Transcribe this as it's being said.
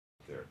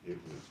it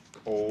was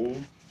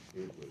cold,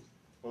 it was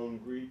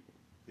hungry.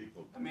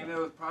 People. I mean, it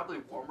was probably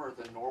warmer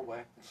than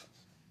Norway.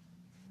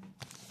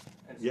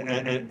 Yeah,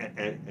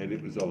 and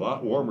it was a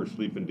lot warmer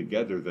sleeping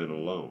together than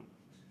alone.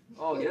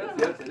 Oh yes,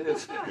 yes it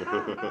is.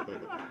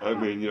 I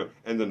mean, you know,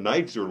 and the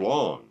nights are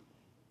long.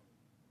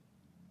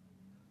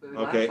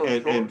 Okay,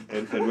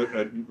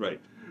 right,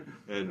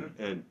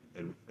 and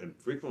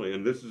frequently,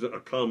 and this is a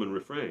common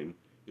refrain.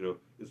 You know,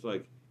 it's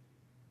like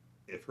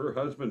if her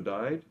husband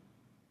died,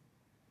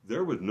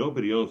 there was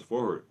nobody else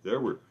for her. There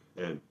were,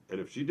 and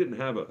if she didn't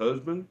have a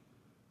husband,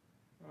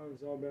 oh, it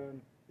was all bad.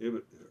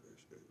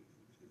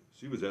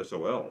 She was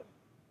SOL.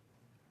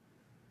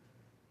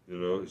 You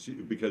know,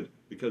 because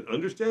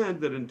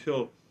understand that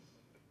until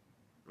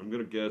I'm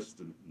going to guess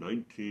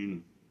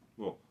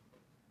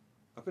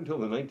up until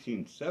the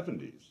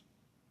 1970s,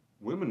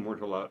 women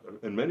weren't allowed,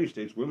 in many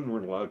states, women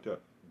weren't allowed to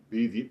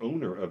be the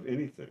owner of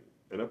anything.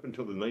 And up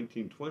until the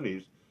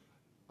 1920s,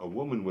 a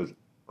woman was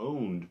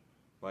owned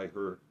by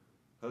her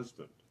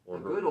husband. Or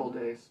the good old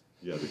days.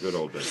 Yeah, the good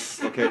old days.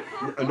 Okay,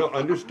 no,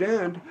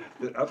 understand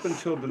that up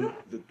until the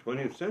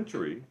 20th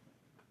century,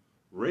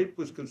 rape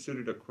was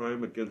considered a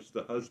crime against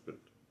the husband.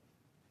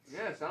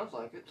 Yeah, it sounds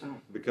like it.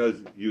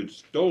 Because you'd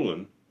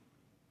stolen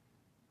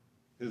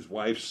his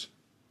wife's.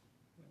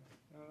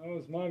 That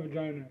was my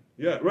vagina.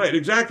 Yeah, right,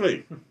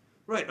 exactly.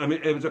 Right, I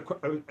mean, it was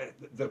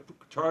the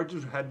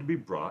charges had to be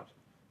brought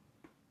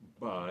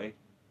by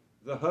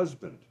the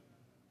husband.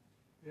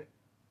 Yeah.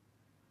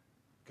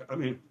 I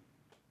mean,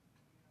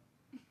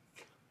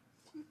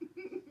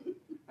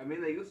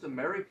 they used to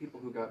marry people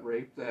who got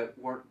raped that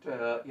weren't. Yeah.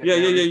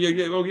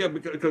 Oh, yeah.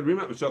 Because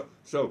remember, so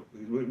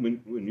when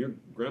your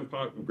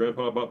grandpa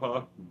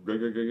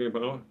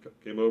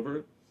came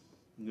over,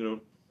 you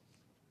know,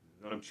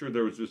 I'm sure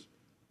there was this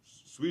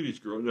Swedish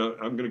girl. Now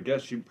I'm going to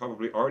guess she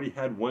probably already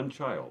had one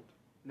child.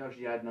 No,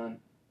 she had none.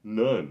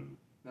 None.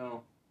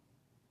 No.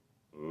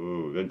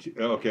 Oh, then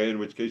okay. In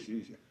which case,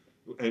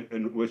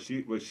 and was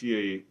she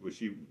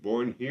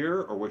born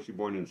here or was she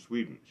born in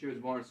Sweden? She was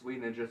born in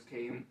Sweden and just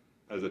came.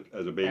 As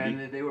a baby?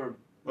 And they were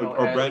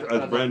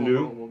as brand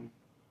new? Woman.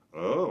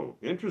 Oh,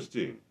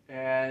 interesting.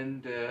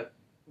 And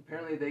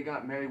apparently they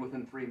got married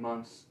within 3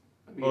 months.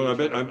 I'm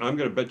going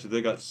to bet you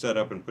they got set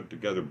up and put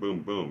together.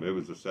 Boom, boom. It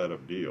was a set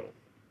up deal.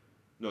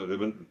 No,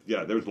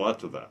 there's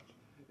lots of that.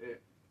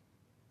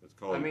 It's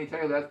called.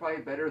 Tell you that's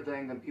probably a better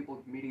thing than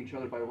people meeting each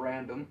other by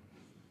random.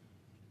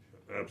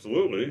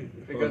 Absolutely.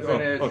 Because then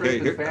it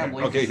strengthens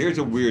families. Okay, here's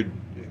a weird.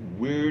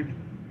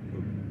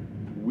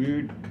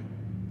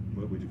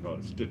 What would you call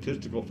it?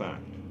 Statistical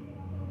fact.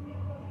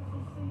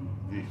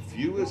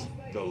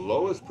 The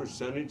lowest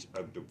percentage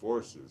of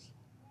divorces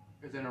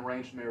is in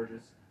arranged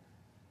marriages.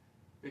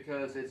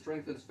 Because it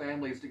strengthens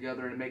families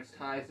together and it makes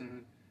ties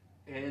and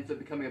it ends up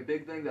becoming a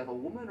big thing that if a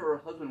woman or a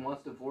husband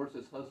wants to divorce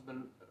his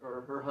husband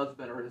or her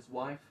husband or his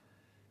wife,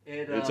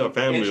 it's a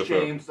family affair.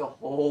 It shames the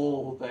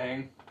whole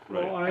thing.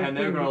 Right. Well, and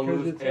they're going to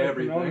lose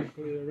everything.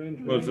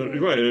 Well,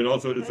 right, and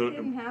also that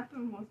didn't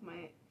happen with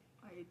my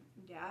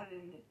dad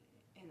and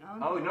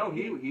uncle. Oh no,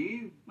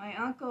 he. My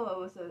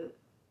uncle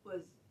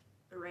was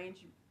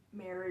arranged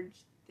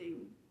marriage.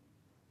 They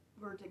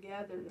were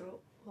together their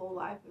whole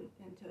life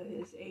into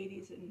his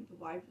 80s, and the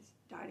wife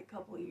died a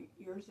couple of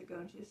years ago,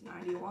 and she's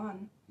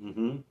 91.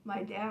 Mm-hmm.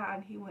 My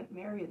dad, he went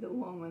marry the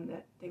woman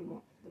that they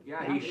want.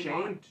 Yeah, he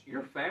shamed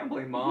your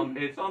family, Mom.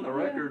 It's on the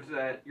records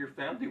that your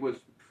family was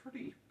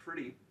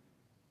pretty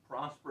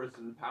prosperous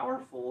and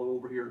powerful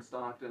over here in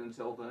Stockton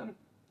until then.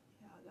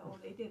 Yeah,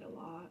 they did a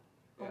lot.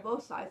 On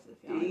both sides of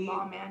the family,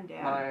 Mom and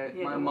Dad.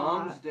 My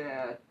mom's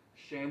dad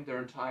shamed their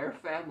entire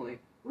family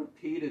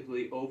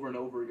repeatedly over and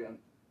over again.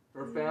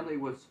 Her family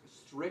was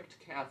strict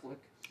Catholic,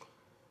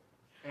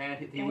 and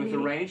he was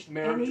arranged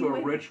marriage to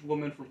a rich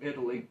woman from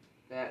Italy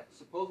that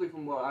supposedly,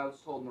 from what I was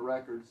told in the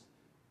records,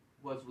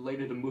 was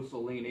related to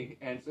Mussolini.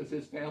 And since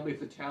his family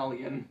is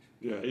Italian,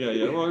 yeah.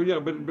 Well, yeah,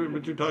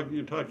 but you're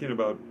talking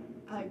about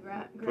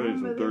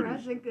grandmother. I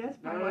think that's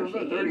why she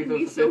hated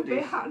me so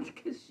bad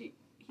because he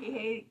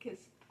hated because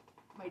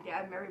my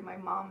dad married my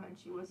mom and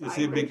she was Irish.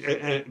 See,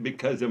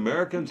 because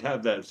Americans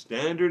have that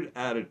standard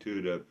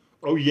attitude of,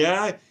 oh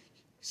yeah,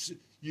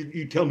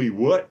 you tell me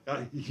what,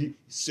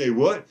 say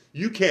what,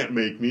 you can't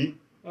make me.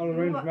 They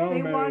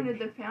wanted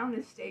the family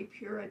to stay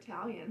pure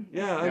Italian.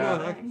 Yeah, I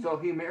know. So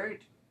he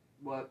married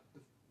what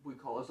we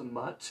call as a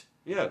mutt.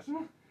 Yes.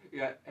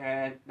 Yeah,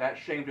 and that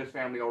shamed his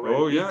family already.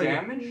 Oh yeah. He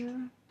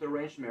damaged the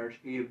arranged marriage.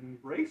 He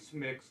race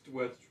mixed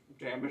with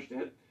damaged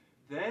it.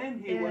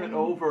 Then he went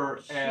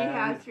over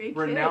and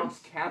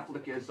renounced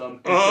Catholicism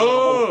into the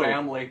whole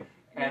family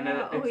and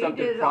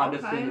accepted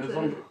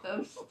Protestantism.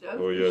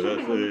 Oh yeah,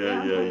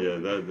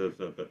 that's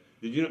not bad.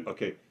 Did you know?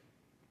 Okay,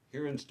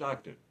 here in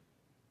Stockton,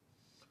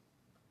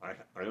 I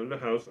owned a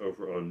house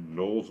over on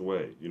Knowles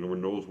Way. You know where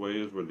Knowles Way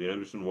is, where the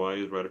Anderson Y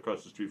is, right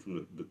across the street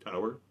from the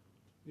tower.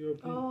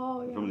 UOP.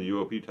 Oh, yeah. From the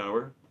UOP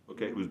tower.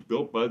 Okay, it was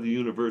built by the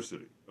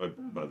university,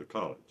 by the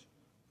college,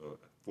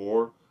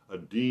 for a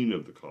dean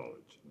of the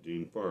college,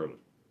 Dean Farland.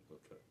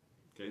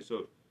 Okay,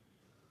 so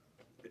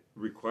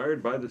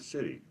required by the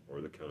city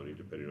or the county,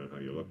 depending on how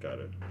you look at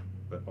it,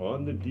 but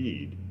on the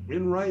deed,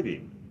 in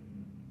writing,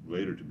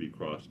 later to be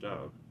crossed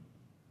out,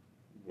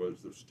 was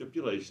the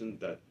stipulation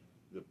that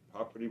the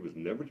property was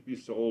never to be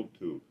sold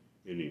to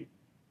any,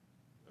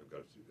 I've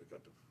got to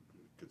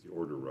get the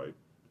order right.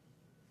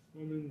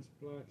 Women's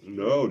black.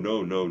 No.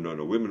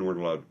 Women weren't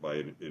allowed to buy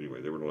it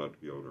anyway. They weren't allowed to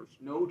be owners.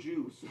 No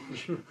Jews.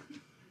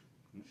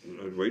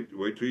 Wait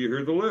till you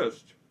hear the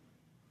list.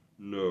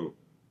 No.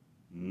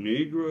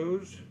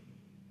 Negroes,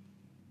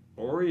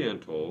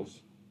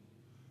 Orientals,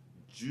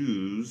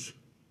 Jews,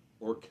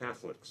 or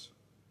Catholics.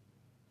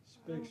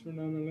 Spicks were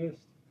on the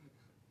list.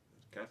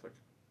 Catholic.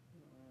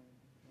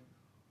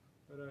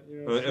 But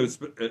you know, And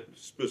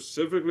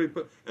specifically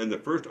put, and the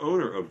first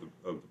owner of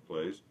the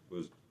place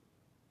was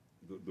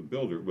the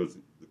builder was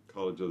the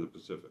College of the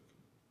Pacific,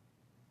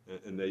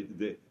 and they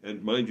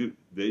and mind you,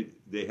 they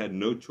had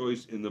no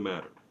choice in the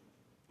matter.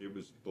 It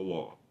was the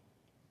law,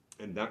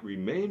 and that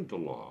remained the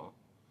law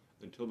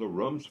until the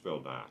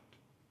Rumsfeld Act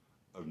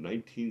of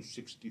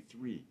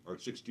 1963 or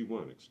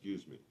 61,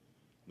 excuse me,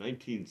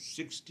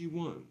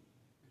 1961.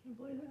 I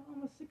believe that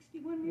almost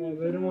 61 well, years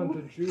they don't ago. want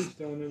the Jews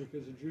to own it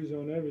because the Jews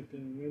own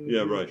everything. Then the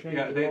Yeah, Jews right. change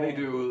Yeah, the they law.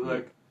 do.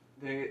 Like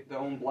they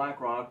own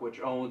BlackRock, which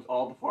owns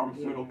all the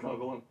pharmaceutical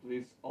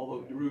companies, all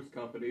the Ruth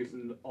companies,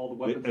 and all the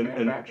weapons And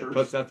manufacturers.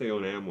 plus that they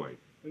own Amway.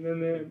 And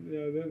then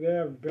they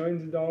have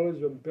billions of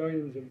dollars or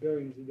billions of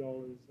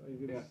dollars.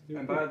 Like it's Yeah. stupid.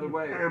 And by the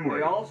way, Amway.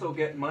 they also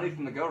get money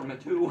from the government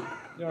too.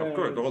 Yeah, Of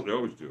course, it's- they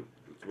always do.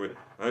 That's the way,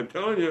 I'm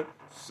telling you,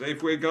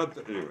 Safeway got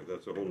the. Anyway,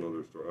 that's a whole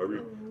other story.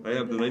 I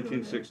have the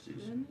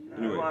 1960s.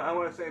 Anyway. I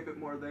want to say a bit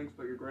more things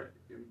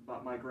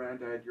about my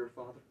granddad, your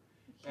father.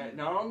 And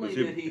not only Was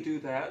he- did he do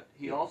that,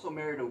 he also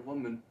married a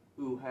woman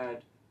who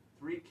had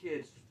 3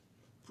 kids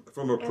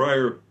From a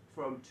prior,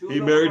 from 2. he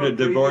married a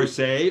previous-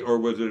 divorcee, or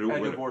was it A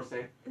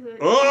divorcee.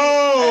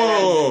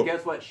 Oh! And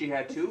guess what? She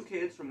had 2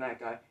 kids from that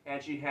guy,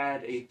 and she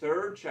had a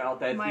 3rd child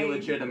that's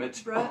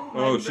illegitimate.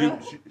 Oh,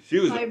 she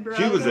was my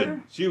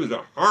she was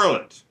a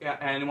harlot. Yeah,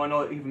 and one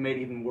even made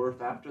it even worse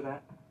after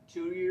that.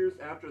 2 years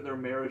after their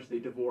marriage, they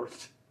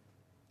divorced.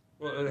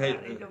 Well, They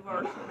hey,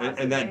 divorced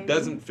and that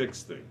doesn't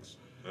fix things.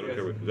 I don't Yes.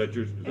 care. Is that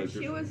yours?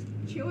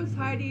 And she was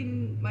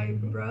hiding my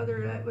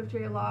brother, which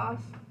I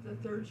lost, the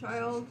 3rd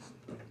child.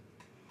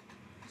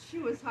 She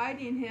was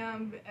hiding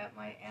him at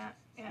my aunt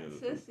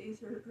Sissy's,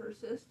 her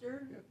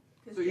sister.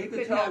 'Cause So they you can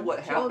couldn't tell have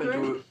what children.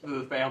 happened to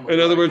the family. In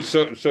other right? words,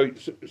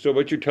 so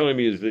what you're telling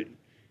me is that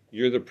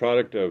you're the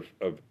product of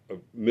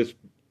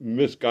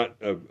misgot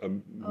of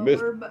mis.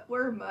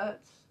 We're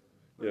mutts.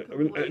 We're Yeah, I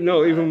mean, complete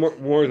no, even mutts.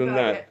 more We than got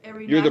that.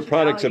 every You're the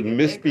products of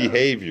nationality you can think of.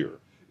 misbehavior.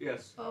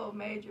 Yes. Oh,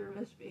 major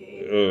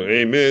misbehavior.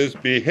 Ain't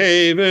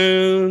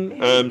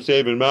misbehaving. I'm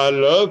saving my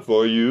love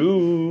for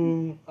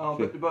you.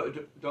 But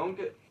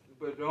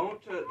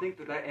don't think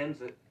that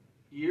ends it.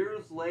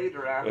 Years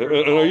later, after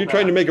Are all you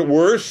trying to that- make it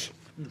worse?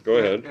 Go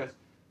ahead. Yes.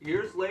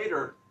 Years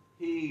later,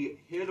 he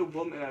hid a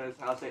woman at his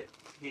house that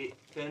he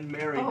then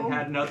married Oh. and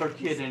had another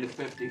kid in his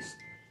 50s.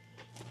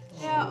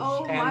 Yeah,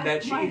 oh, And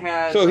that she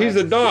had. So he's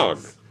a dog.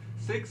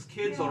 6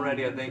 kids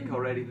already, I think,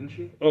 didn't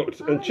she? Oh,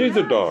 and she's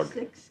a dog.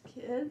 6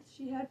 kids.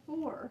 She had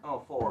 4. Oh,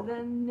 4.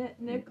 And then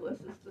Nicholas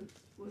was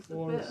the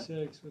 4 and 5th.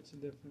 6. What's the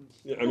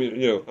difference? Yeah, I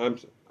mean, I'm.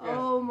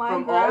 Oh, my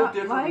From all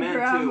different my men, too.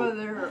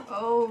 grandmother.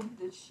 Oh,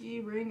 did she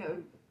bring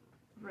him?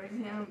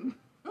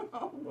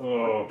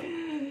 Oh,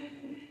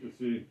 you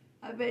see,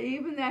 I bet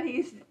even that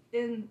he's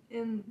in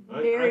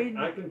married.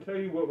 I can tell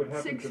you what would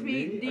happen 6 to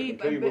feet me.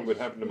 deep, I can tell you I what bet would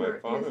happen to my her-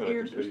 father. his and I can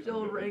ears tell are you still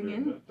something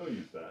different. ringing. Don't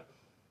use that.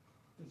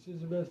 This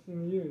is the best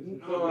thing to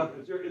use. No,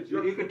 it's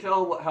your You can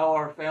tell how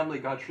our family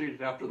got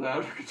treated after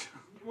that.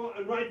 Well,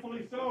 and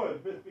rightfully so.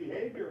 It's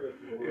misbehavior.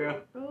 Yeah.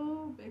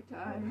 Oh, big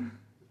time.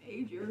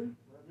 Major.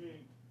 I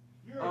mean,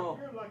 you're Oh.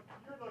 lucky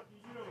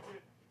you don't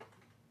get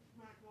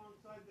smacked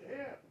alongside the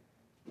head.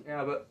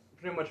 Yeah, but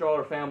pretty much all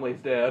our family's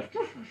dead.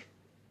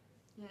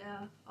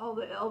 Yeah, all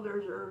the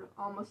elders are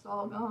almost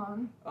all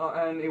gone.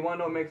 And you want to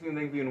know what makes me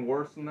think even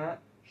worse than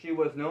that? She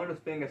was known as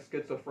being a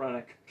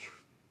schizophrenic.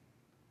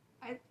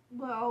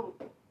 Well,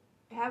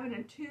 having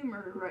a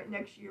tumor right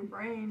next to your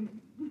brain,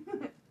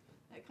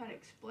 that kind of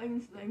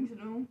explains things, you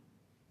know?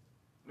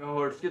 No,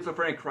 her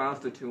schizophrenic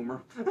caused the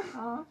tumor.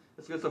 Huh?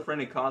 The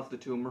schizophrenic caused the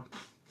tumor.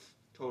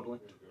 Totally.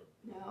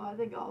 No, I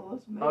think all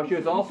those Oh, she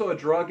was medicines- also a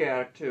drug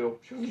addict, too.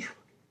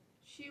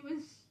 She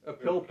was A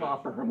pill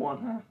popper, her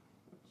one.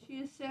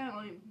 She was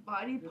selling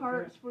body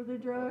parts for the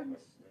drugs,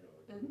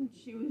 and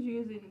she was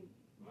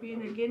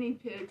being a guinea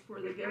pig for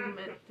the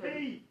government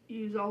to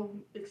use all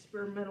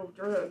experimental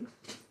drugs.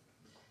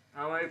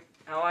 How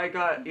I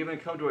got even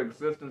come to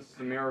existence is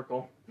a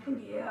miracle.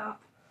 Yeah,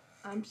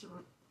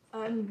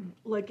 I'm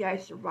lucky I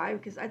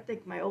survived because I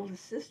think my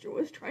oldest sister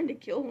was trying to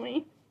kill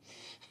me.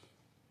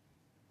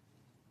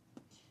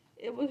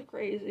 It was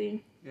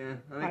crazy. Yeah,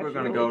 I think we're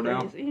gonna go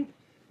now. Crazy.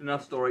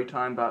 Enough story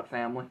time about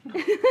family. Have a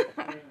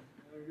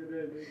good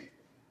day, dude.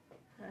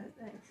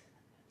 Thanks.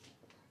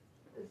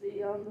 Is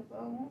he on the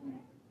phone?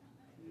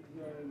 He's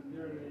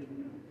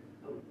urinating.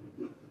 Don't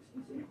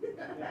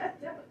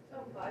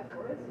tell Bye,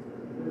 Forrest.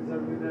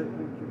 Have a good night.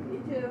 Thank you. You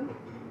too.